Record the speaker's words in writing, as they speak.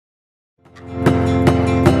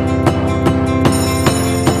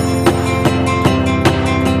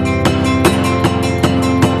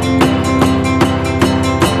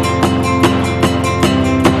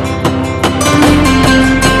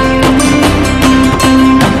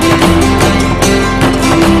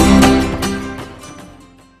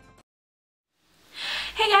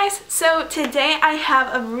Today I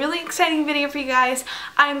have a really exciting video for you guys.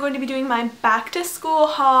 I'm going to be doing my back to school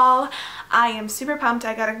haul. I am super pumped.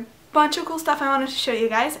 I got a bunch of cool stuff I wanted to show you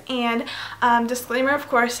guys, and disclaimer, of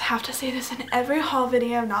course, have to say this in every haul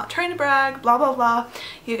video. I'm not trying to brag, blah blah blah.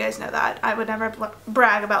 You guys know that. I would never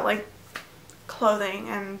brag about like clothing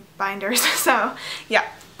and binders. So yeah.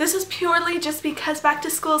 This is purely just because back to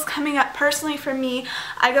school is coming up. Personally for me,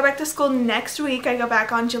 I go back to school next week. I go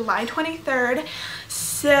back on July 23rd.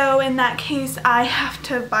 So in that case, I have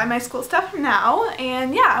to buy my school stuff now.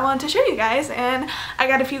 And yeah, I wanted to show you guys, and I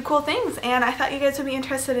got a few cool things and I thought you guys would be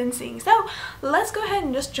interested in seeing. So let's go ahead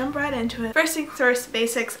and just jump right into it. First things first,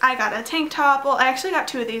 basics. I got a tank top. Well, I actually got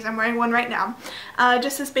two of these. I'm wearing one right now.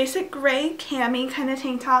 Just this basic gray cami kind of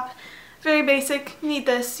tank top. Very basic. You need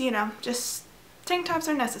this, you know, just tank tops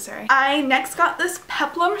are necessary. I next got this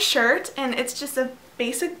peplum shirt, and it's just a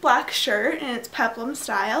basic black shirt and it's peplum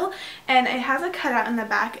style, and it has a cutout in the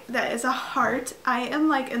back that is a heart. I am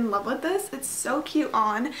like in love with this. It's so cute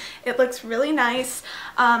on. It looks really nice,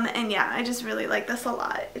 and yeah, I just really like this a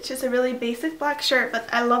lot. It's just a really basic black shirt, but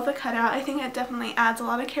I love the cutout. I think it definitely adds a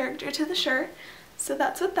lot of character to the shirt. So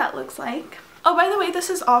that's what that looks like. Oh, by the way,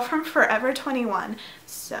 this is all from Forever 21.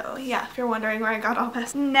 So yeah, if you're wondering where I got all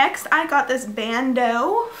this. Next, I got this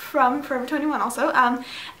bandeau from Forever 21 also. And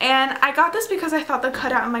I got this because I thought the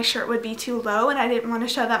cutout on my shirt would be too low and I didn't want to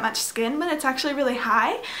show that much skin, but it's actually really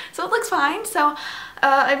high. So it looks fine. So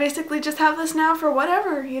I basically just have this now for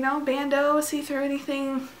whatever, you know, bandeau, see through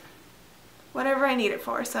anything, whatever I need it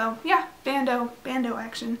for. So yeah, bandeau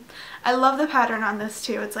action. I love the pattern on this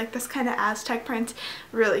too. It's like this kind of Aztec print,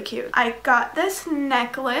 really cute. I got this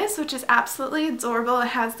necklace, which is absolutely adorable. It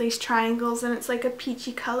has these triangles and it's like a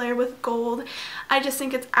peachy color with gold. I just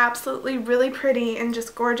think it's absolutely really pretty and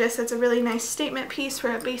just gorgeous. It's a really nice statement piece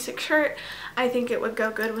for a basic shirt. I think it would go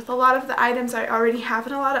good with a lot of the items I already have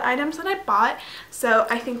and a lot of items that I bought. So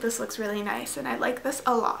I think this looks really nice and I like this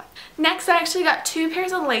a lot. Next, I actually got two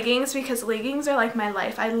pairs of leggings because leggings are like my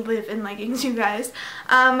life. I live in leggings, you guys.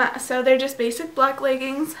 So they're just basic black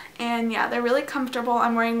leggings, and yeah, they're really comfortable.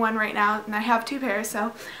 I'm wearing one right now and I have two pairs,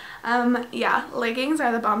 so yeah, leggings are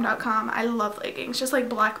the bomb.com. I love leggings. Just like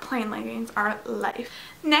black plain leggings are life.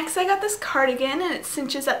 Next, I got this cardigan and it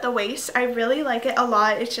cinches at the waist. I really like it a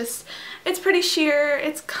lot. It's pretty sheer,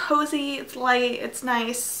 it's cozy, it's light, it's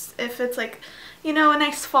nice. If it's like, you know, a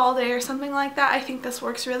nice fall day or something like that, I think this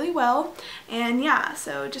works really well. And yeah,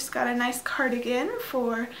 so just got a nice cardigan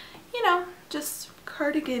for, you know, just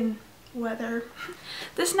cardigan weather.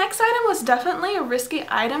 This next item was definitely a risky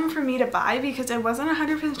item for me to buy because I wasn't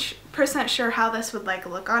 100% sure how this would like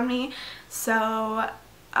look on me. So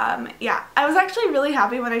yeah, I was actually really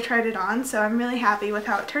happy when I tried it on, so I'm really happy with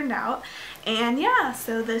how it turned out. And yeah,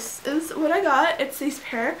 so this is what I got. It's these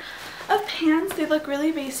pair of pants. They look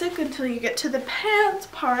really basic until you get to the pants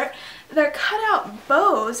part. They're cut out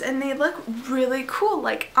bows and they look really cool.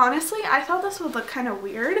 Like honestly, I thought this would look kind of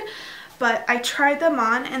weird, but I tried them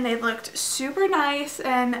on and they looked super nice,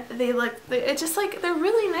 and it's just like, they're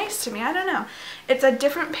really nice to me. I don't know. It's a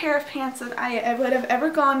different pair of pants that I would have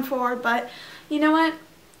ever gone for, but you know what?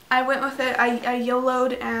 I went with it. I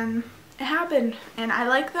YOLO'd and it happened, and I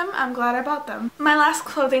like them. I'm glad I bought them. My last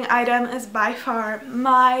clothing item is by far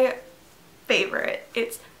my favorite.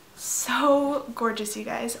 It's so gorgeous, you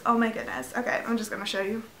guys. Oh my goodness. Okay, I'm just gonna show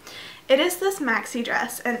you. It is this maxi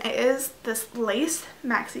dress, and it is this lace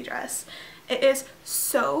maxi dress. It is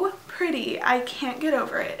so pretty. I can't get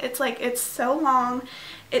over it. It's like, it's so long.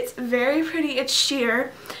 It's very pretty. It's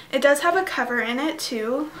sheer. It does have a cover in it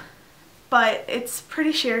too, but it's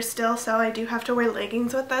pretty sheer still, so I do have to wear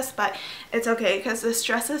leggings with this, but it's okay because this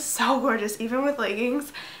dress is so gorgeous. Even with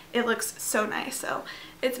leggings, it looks so nice. So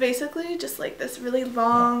it's basically just like this really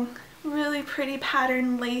long, really pretty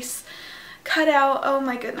pattern lace cut out. Oh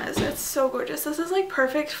my goodness, it's so gorgeous. This is like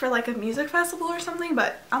perfect for like a music festival or something,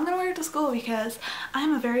 but I'm gonna wear it to school because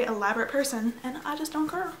I'm a very elaborate person and I just don't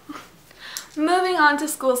care. Moving on to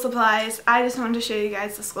school supplies, I just wanted to show you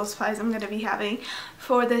guys the school supplies I'm going to be having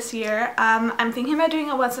for this year. I'm thinking about doing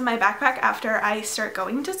a what's in my backpack after I start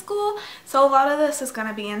going to school, so a lot of this is going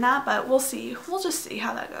to be in that, but we'll see. We'll just see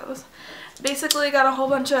how that goes. Basically got a whole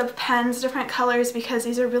bunch of pens, different colors, because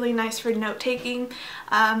these are really nice for note taking.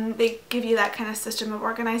 They give you that kind of system of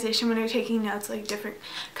organization when you're taking notes, like different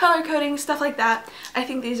color coding, stuff like that. I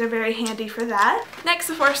think these are very handy for that. Next,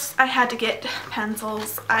 of course, I had to get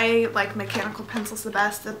pencils. I like mechanical pencils the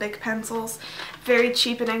best, the big pencils. Very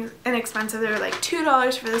cheap and inexpensive. They were like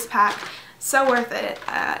 $2 for this pack. So worth it.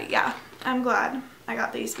 Yeah, I'm glad I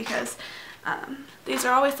got these because these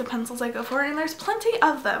are always the pencils I go for, and there's plenty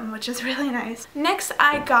of them, which is really nice. Next,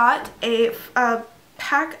 I got a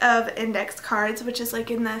pack of index cards, which is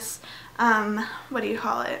like in this, what do you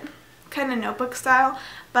call it? Kind of notebook style,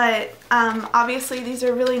 but obviously these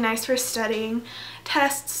are really nice for studying,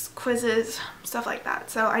 tests, quizzes, stuff like that.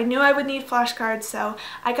 So I knew I would need flashcards, so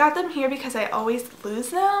I got them here because I always lose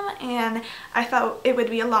them, and I thought it would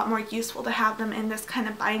be a lot more useful to have them in this kind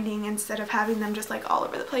of binding instead of having them just like all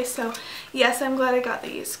over the place. So yes, I'm glad I got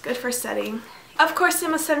these. Good for studying. Of course,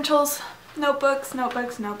 some essentials. Notebooks.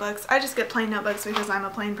 I just get plain notebooks because I'm a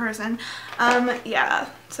plain person. Yeah,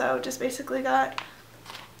 so just basically got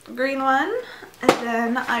a green one, and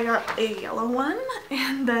then I got a yellow one,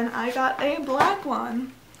 and then I got a black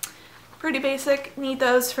one. Pretty basic. Need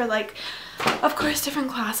those for, like, of course,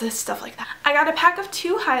 different classes, stuff like that. I got a pack of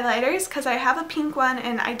 2 highlighters because I have a pink one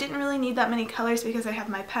and I didn't really need that many colors because I have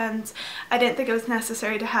my pens. I didn't think it was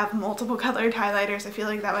necessary to have multiple colored highlighters. I feel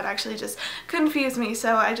like that would actually just confuse me,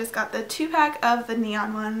 so I just got the 2-pack of the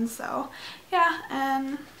neon ones. So yeah,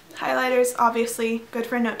 and highlighters, obviously good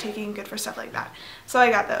for note-taking, good for stuff like that. So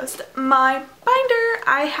I got those. My binder,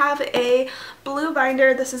 I have a blue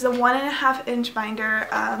binder. This is a 1.5 inch binder.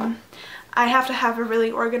 I have to have a really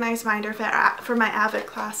organized binder for my AVID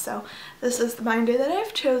class, so this is the binder that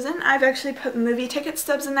I've chosen. I've actually put movie ticket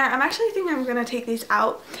stubs in there. I'm actually thinking I'm going to take these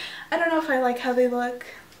out. I don't know if I like how they look,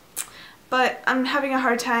 but I'm having a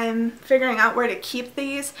hard time figuring out where to keep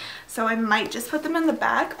these, so I might just put them in the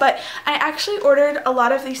back. But I actually ordered a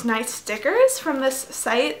lot of these nice stickers from this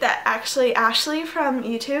site that actually Ashley from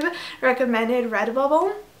YouTube recommended,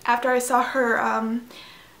 Redbubble, after I saw her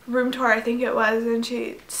room tour, I think it was, and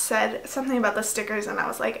she said something about the stickers, and I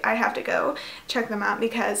was like, I have to go check them out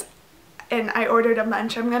because, and I ordered a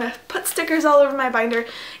bunch. I'm gonna put stickers all over my binder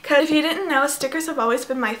because if you didn't know, stickers have always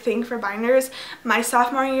been my thing for binders. My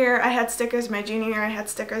sophomore year I had stickers, my junior year I had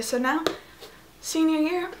stickers, so now senior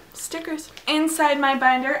year, stickers. Inside my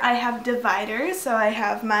binder I have dividers, so I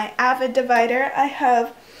have my AVID divider, I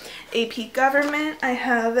have AP Government, I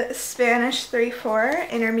have Spanish 3-4,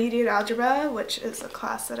 Intermediate Algebra, which is a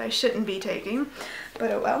class that I shouldn't be taking, but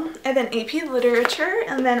oh well, and then AP Literature,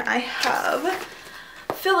 and then I have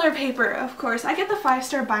filler paper, of course. I get the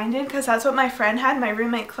 5-star binded because that's what my friend had, my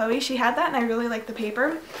roommate Chloe. She had that and I really like the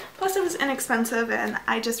paper. Plus it was inexpensive and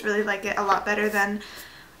I just really like it a lot better than,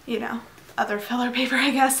 you know, other filler paper,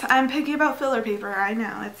 I guess. I'm picky about filler paper, I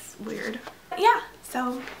know, it's weird. Yeah,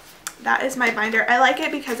 so that is my binder. I like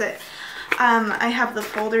it because it, I have the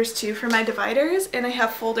folders too for my dividers, and I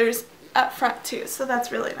have folders up front too, so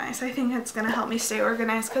that's really nice. I think it's gonna help me stay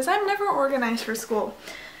organized because I'm never organized for school.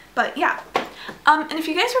 But yeah, and if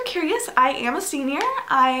you guys were curious, I am a senior.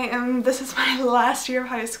 This is my last year of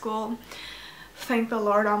high school. Thank the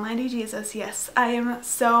Lord Almighty Jesus. Yes, I am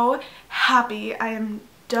so happy. I am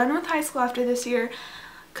done with high school after this year.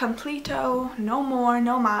 Completo, no more,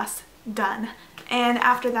 no mas, done. And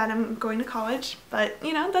after that I'm going to college, but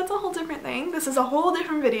you know, that's a whole different thing. This is a whole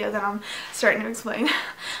different video that I'm starting to explain.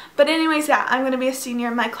 But anyways, yeah, I'm going to be a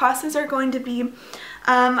senior. My classes are going to be,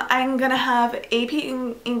 I'm going to have AP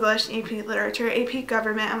English, AP Literature, AP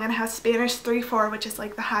Government. I'm going to have Spanish 3-4, which is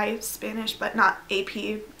like the high Spanish, but not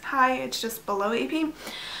AP high, it's just below AP.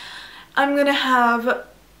 I'm going to have,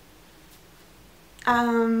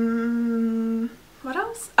 what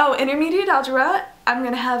else? Oh, Intermediate Algebra. I'm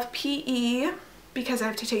going to have PE, because I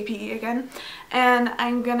have to take PE again, and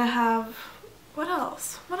I'm gonna have, what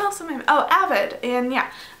else am I, oh, AVID, and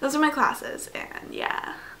yeah, those are my classes, and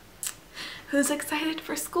yeah, who's excited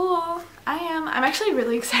for school? I am. I'm actually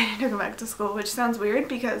really excited to go back to school, which sounds weird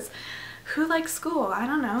because who likes school? I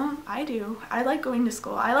don't know. I do. I like going to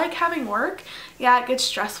school. I like having work. Yeah, it gets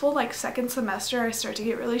stressful, like second semester I start to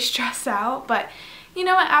get really stressed out, but you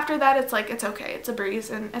know what, after that it's like, it's okay, it's a breeze,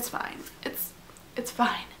 and it's fine. It's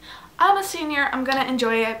fine. I'm a senior, I'm gonna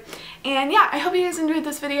enjoy it, and yeah, I hope you guys enjoyed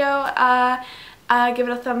this video. Give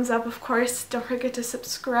it a thumbs up, of course. Don't forget to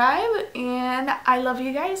subscribe, and I love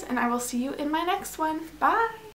you guys, and I will see you in my next one. Bye!